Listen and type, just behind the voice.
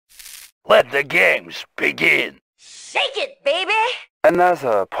Let the games begin. Shake it, baby!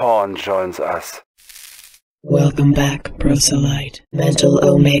 Another pawn joins us. Welcome back, Proselyte. Mental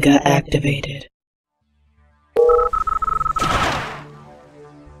Omega activated.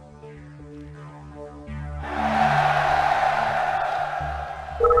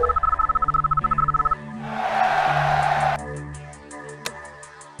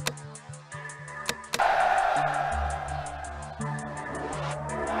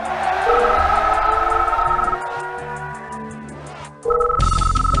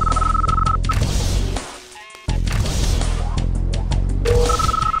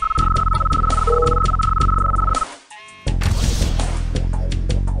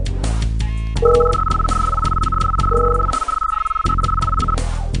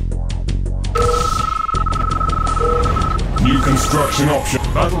 Construction option.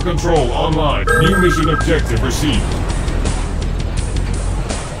 Battle control online. New mission objective received.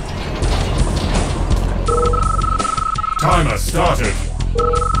 Timer started.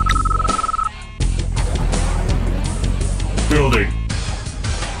 Building.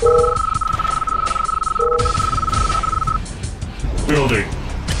 Building.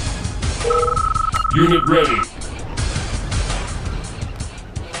 Unit ready.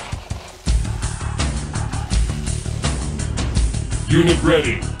 Unit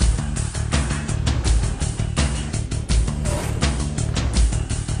ready.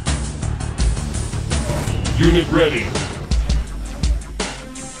 Unit ready.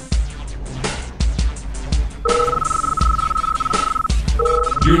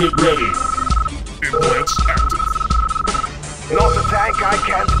 Unit ready. Implants active. Not a tank I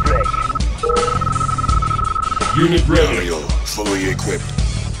can't break. Unit ready. Aerial, fully equipped.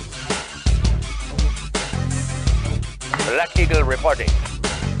 Black Eagle reporting.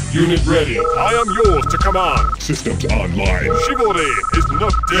 Unit ready. I am yours to command. Systems online. Chivalry is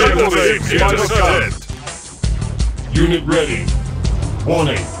not dead. Dead. Unit ready.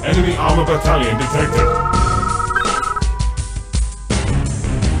 Warning. Enemy armor battalion detected.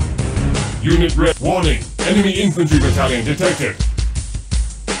 Unit ready. Warning. Enemy infantry battalion detected.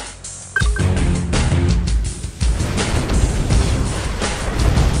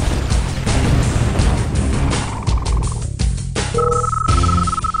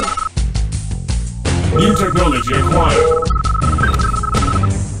 New technology acquired.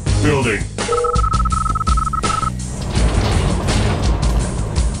 Building.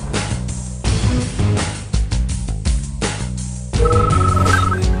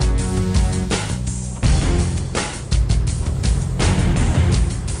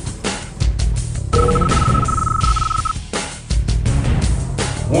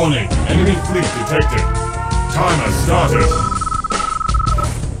 Warning, enemy fleet detected. Timer started.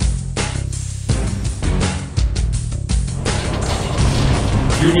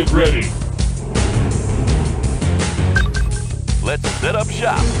 Unit ready. Let's set up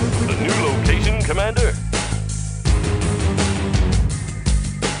shop. The new location, Commander.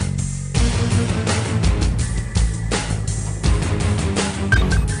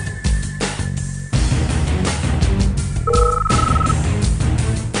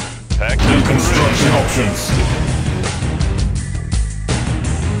 New construction options.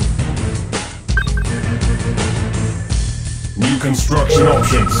 New construction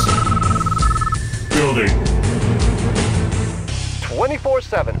options. Building.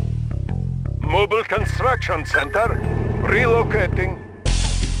 24/7. Mobile Construction Center. Relocating.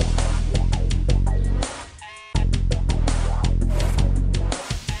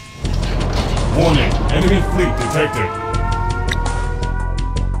 Warning, enemy fleet detected.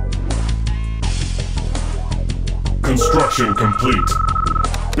 Construction complete.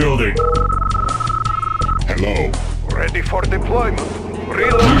 Building. Hello. Ready for deployment. New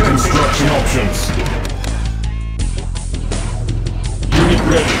Relocating. construction options. Unit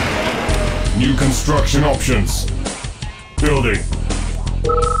ready. New construction options. Building.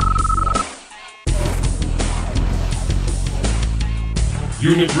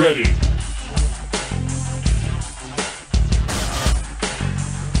 Unit ready.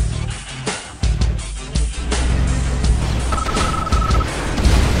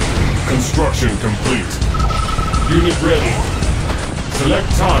 Construction complete. Unit ready. Select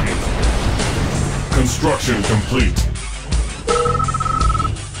target. Construction complete.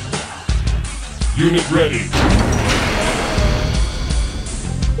 Unit ready.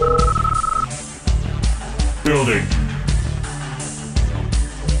 Building.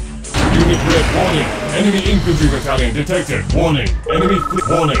 Unit red. Warning. Enemy infantry battalion detected. Warning. Enemy fleet.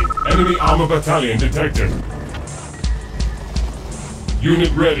 Warning. Enemy armor battalion detected.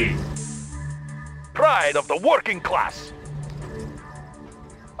 Unit ready. Pride of the working class.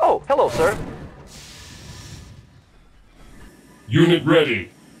 Oh, Hello, sir. Unit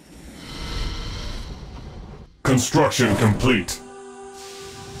ready. Construction complete.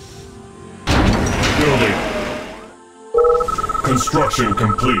 Building. Construction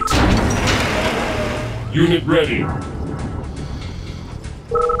complete. Unit ready.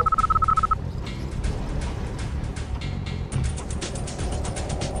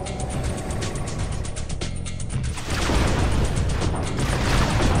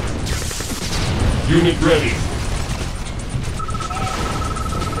 Unit ready.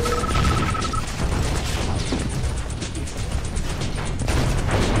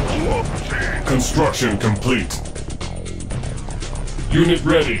 Construction complete. Unit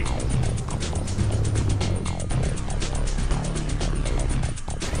ready.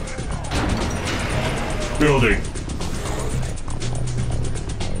 Building.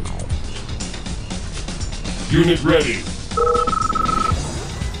 Unit ready.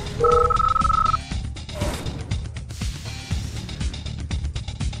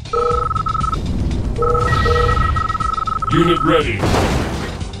 Unit ready.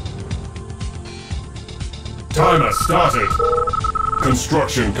 Timer started.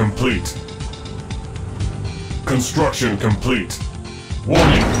 Construction complete. Construction complete.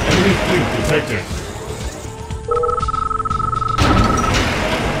 Warning, enemy fleet detected.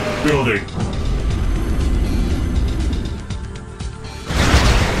 Building.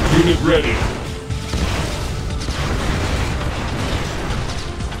 Unit ready.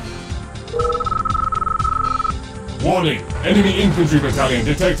 Warning, enemy infantry battalion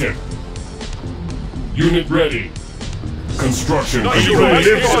detected. Unit ready. Construction He complete.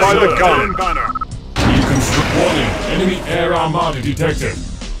 lives by the gun. Banner. New construct. Warning, enemy air armada detected.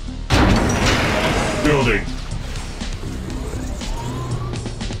 Building.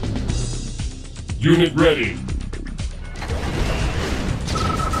 Unit ready.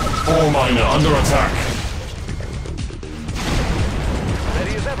 Ore miner under attack.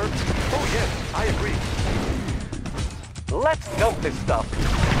 Ready as ever. Oh yes, I agree. Let's dump this stuff.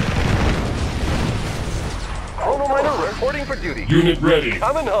 Chrono miner reporting for duty. Unit ready.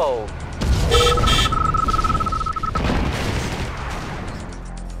 Coming home.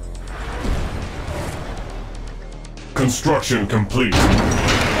 Construction complete.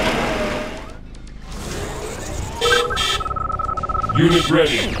 Unit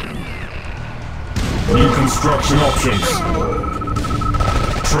ready. New construction options.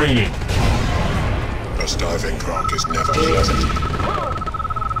 Training. A starving croc is never pleasant.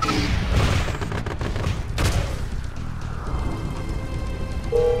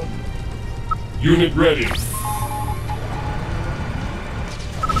 Unit ready.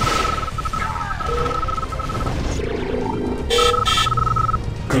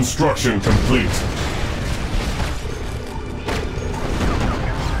 Construction complete.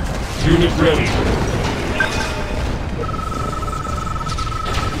 Unit ready.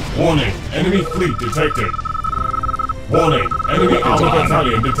 Warning, enemy fleet detected. Warning, enemy armor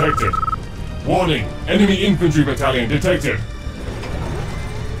battalion detected. Warning, enemy infantry battalion detected.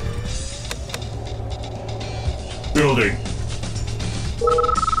 Building.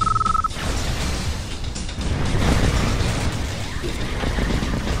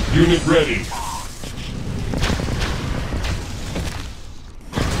 Unit ready.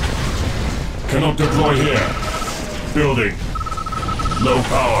 Cannot deploy here. Building. Low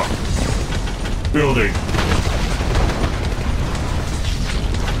power. Building.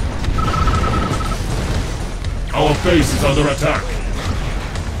 Our base is under attack.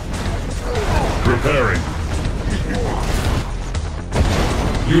 Repairing.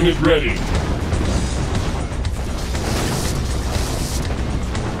 Unit ready.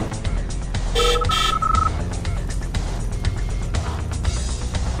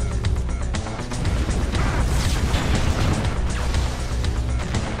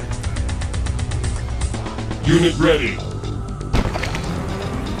 Unit ready.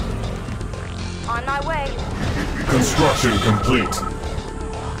 On my way. Construction complete.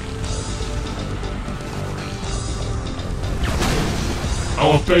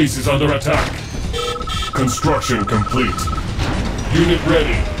 Our base is under attack. Construction complete. Unit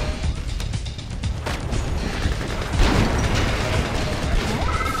ready.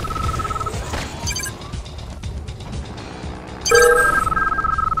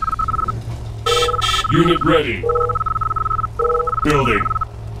 Unit ready. Building.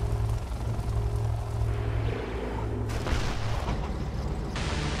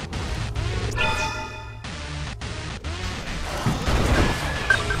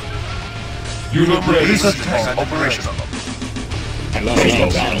 Unit ready. Operational.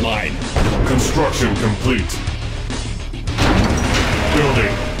 Payload online. Construction complete.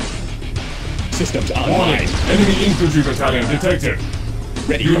 Building. Systems Warning! online. Enemy infantry battalion detected.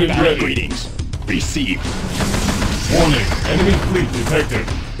 Ready Unit for battle. ready. Greetings. Receive. Warning! Enemy fleet detected.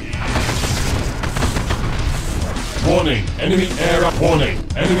 Warning! Enemy air up. Warning!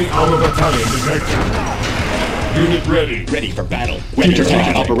 Enemy armor battalion detected. Unit ready. Ready for battle. Future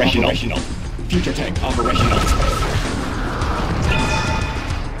tank operational. Future tank operational.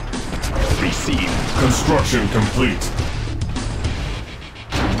 Receive. Construction complete.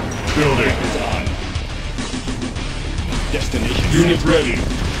 Building. Is on. Destination. Unit set. ready.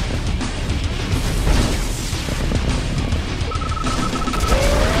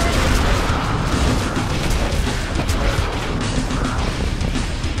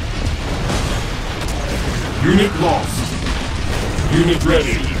 Unit lost. Unit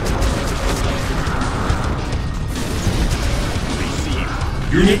ready.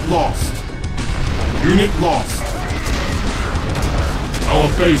 Receive. Unit lost. Unit lost. Our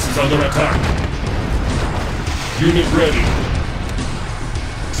base is under attack. Unit ready.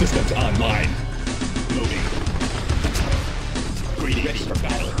 Systems online. Loading. Greetings. Ready for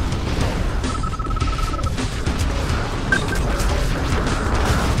battle.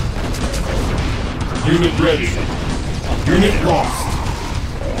 Unit ready. Unit lost.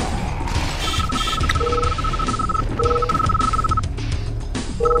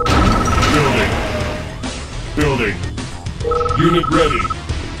 Building. Building. Unit ready.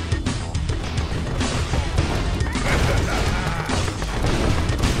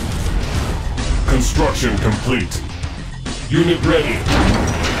 Construction complete. Unit ready.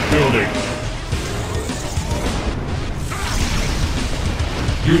 Building.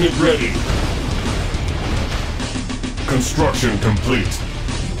 Unit ready. Construction complete.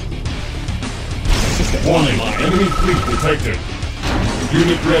 Systems Warning, online. enemy fleet detected.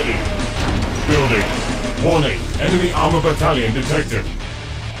 Unit ready. Building. Warning, enemy armor battalion detected.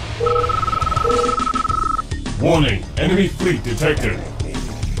 Warning, enemy fleet detected.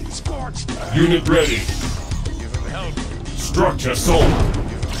 Unit ready. Structure sold.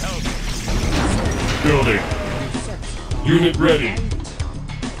 Building. Unit ready.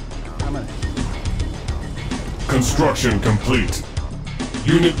 Construction complete.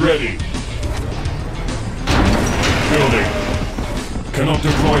 Unit ready. Building. Cannot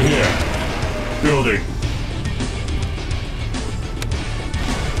deploy here. Building.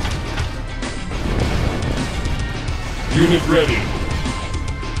 Unit ready.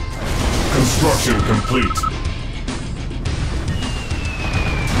 Construction complete.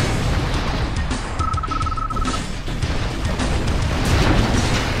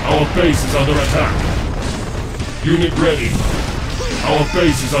 Our base is under attack. Unit ready. Our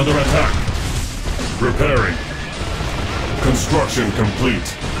base is under attack. Repairing. Construction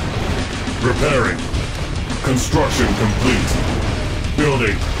complete. Repairing. Construction complete.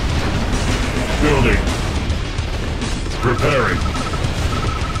 Building. Building. Repairing.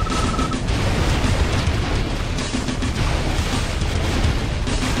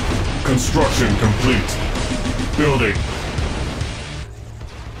 Construction complete. Building.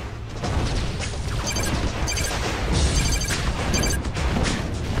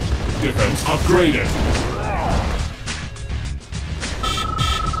 Defense upgraded.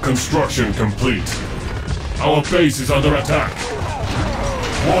 Construction complete. Our base is under attack.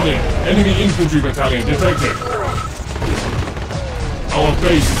 Warning, enemy infantry battalion detected. Our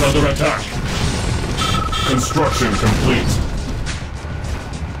base is under attack. Construction complete.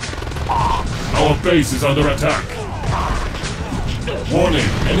 Our base is under attack. Warning,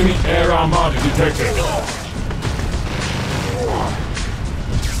 enemy air armada detected.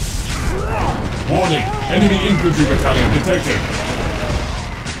 Warning, enemy infantry battalion detected.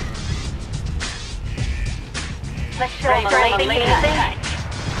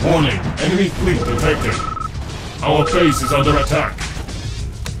 Warning, enemy fleet detected. Our base is under attack.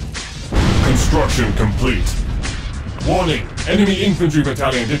 Construction complete. Warning, enemy infantry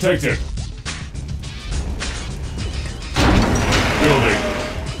battalion detected. Building.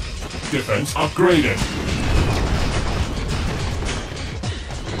 Defense upgraded.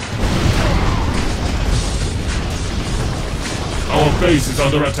 Our base is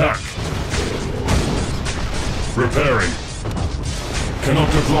under attack. Repairing.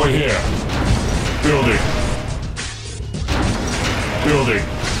 Cannot deploy here. Building.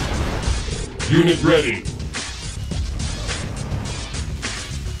 Building. Unit ready.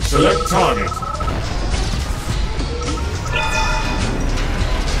 Select target.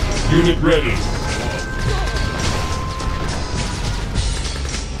 Unit ready.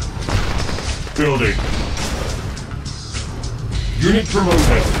 Building. Unit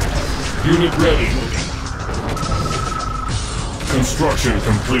promoted. Unit ready. Construction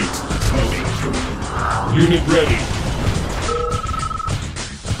complete. Unit ready.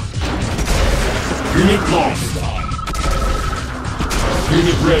 Unit lost.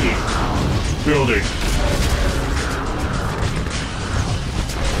 Unit ready. Building.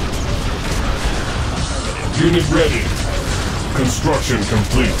 Unit ready. Construction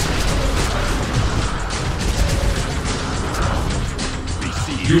complete.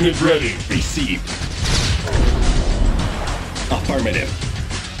 Received. Unit ready. Received. Affirmative.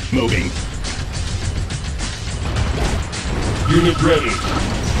 Moving. Unit ready.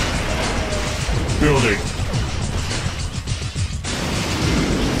 Building.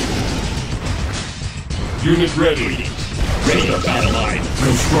 Unit ready. Ready to battle line.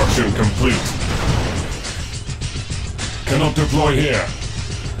 Construction complete. Cannot deploy here.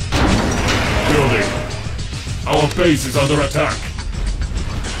 Building. Our base is under attack.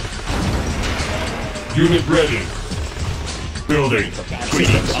 Unit ready. Building.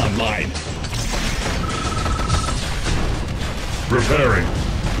 Greetings online. Repairing.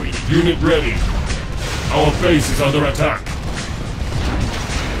 Unit ready. Our base is under attack.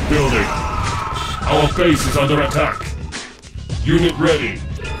 Building. Our base is under attack. Unit ready.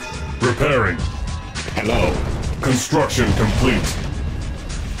 Repairing. Hello. Construction complete.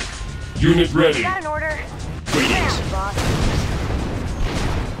 Unit ready. Got an order. Greetings. Yeah, boss.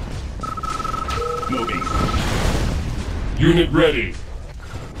 Moving. Unit ready.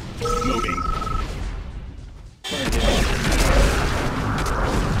 Moving.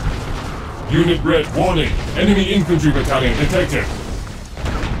 Unit red. Warning. Enemy infantry battalion detected.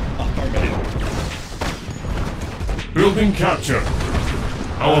 Affirmative. Building capture.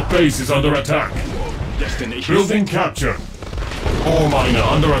 Our base is under attack. Destination Building capture. Ore miner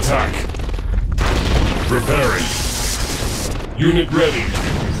under attack. Repairing. Unit ready.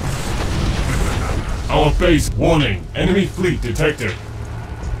 Our base. Warning. Enemy fleet detected.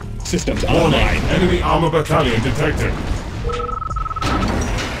 Systems Warning. online. Enemy armor battalion detected.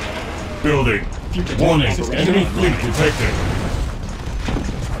 Building. Warning. Enemy fleet detected.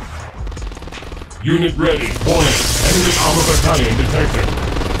 Unit ready. Warning. Enemy armor battalion detected.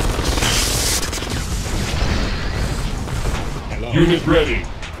 Hello. Unit ready.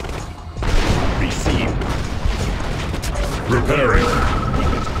 Received. Repairing.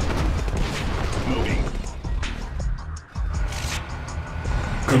 Moving.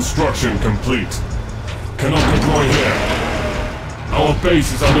 Construction complete. Cannot deploy here. Our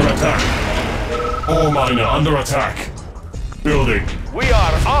base is under attack. Ore miner under attack. Building. We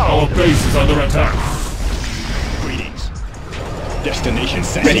are Our armed. base is under attack. Greetings. Destination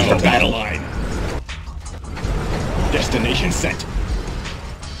set. Ready for battle line. Destination set.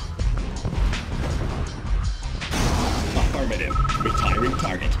 Affirmative. Retiring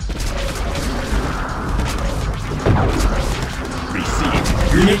target. Received.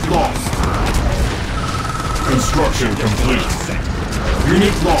 Unit lost. Construction complete. Set.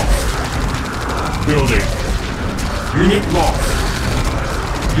 Unit lost. Building. Unit lost.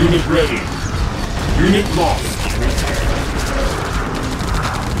 Unit ready. Unit lost.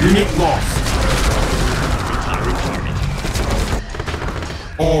 Unit lost. Retiring target.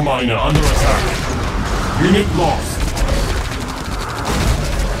 Ore miner under attack. Unit lost.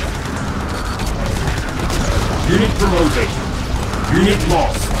 Unit promoted. Unit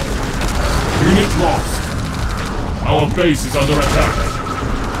lost. Unit lost. Our base is under attack.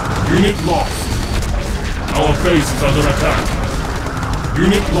 Unit lost. Our base is under attack.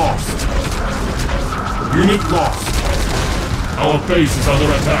 Unit lost. Unit lost. Our base is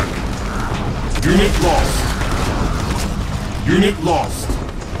under attack. Unit lost. Unit lost.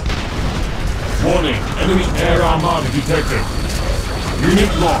 Warning, enemy air armada detected.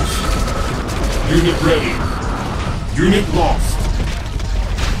 Unit lost. Unit ready. Unit lost.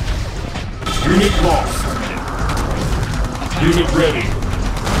 Unit lost. Unit ready.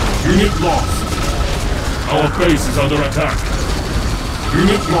 Unit lost. Our base is under attack.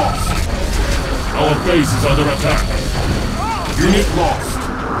 Unit lost. Our base is under attack. Unit lost.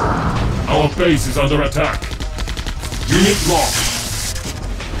 Our base is under attack. Unit lost.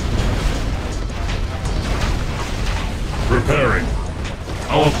 Repairing.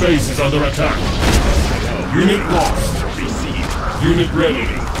 Our base is under attack. Unit lost. Received. Unit ready.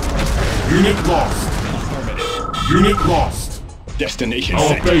 Unit lost. Affirmative. Unit lost. Destination Our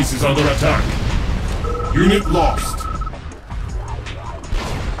set. base is under attack. Unit lost.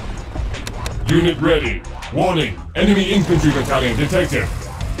 Unit ready. Warning. Enemy infantry battalion detected.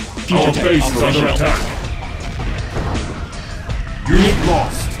 Future Our tech base is under operational. attack. Unit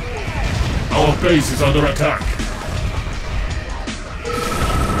lost. Our base is under attack.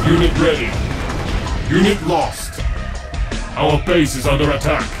 Unit ready. Unit lost. Our base is under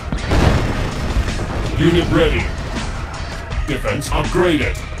attack. Unit ready. Defense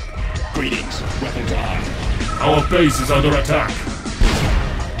upgraded. Greetings. Weapons on. Our base is under attack.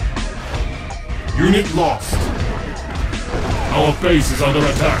 Unit lost. Our base is under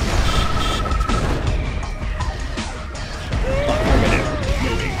attack. Affirmative.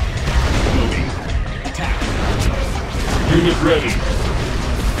 Moving. Moving. Attack. Unit ready.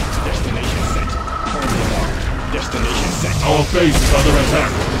 Destination set. Affirmative. Destination set. Our base is under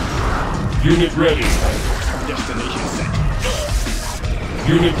attack. Unit ready. Destination set.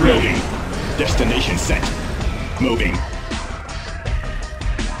 Unit ready. Destination set. Moving.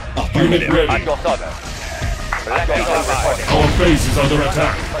 Unit Affirmative. ready. Our base is under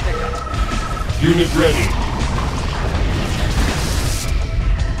attack. Unit ready.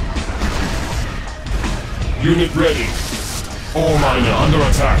 Unit ready. All miner under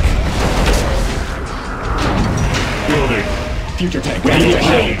attack. Building. Future tank Unit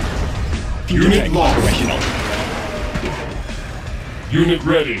operational. ready. Future Unit tank lost. operational. Unit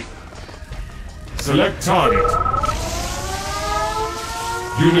ready. Select target.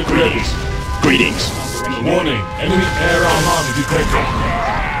 Unit ready. Greetings. Warning, enemy air armada detected.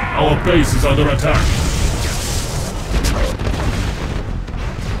 Our base is under attack.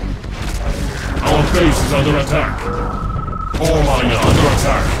 Our base is under attack. All miner under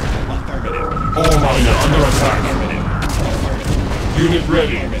attack. Affirmative. All miner under attack. Affirmative. Unit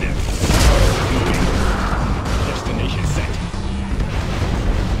ready. Affirmative. Moving. Destination set.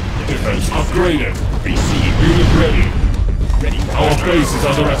 Defense upgraded. Receive. Unit ready. Ready for Our battle. base is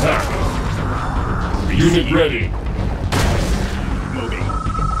under attack. Unit ready. Moving.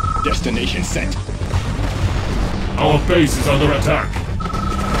 Destination set. Our base is under attack.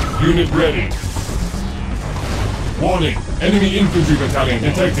 Unit ready. Warning, enemy infantry battalion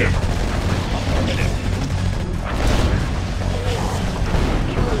detected. Affirmative.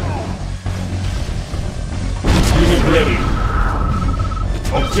 Unit ready.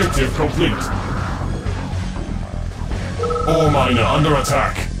 Objective complete. All miner under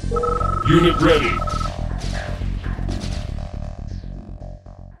attack. Unit ready.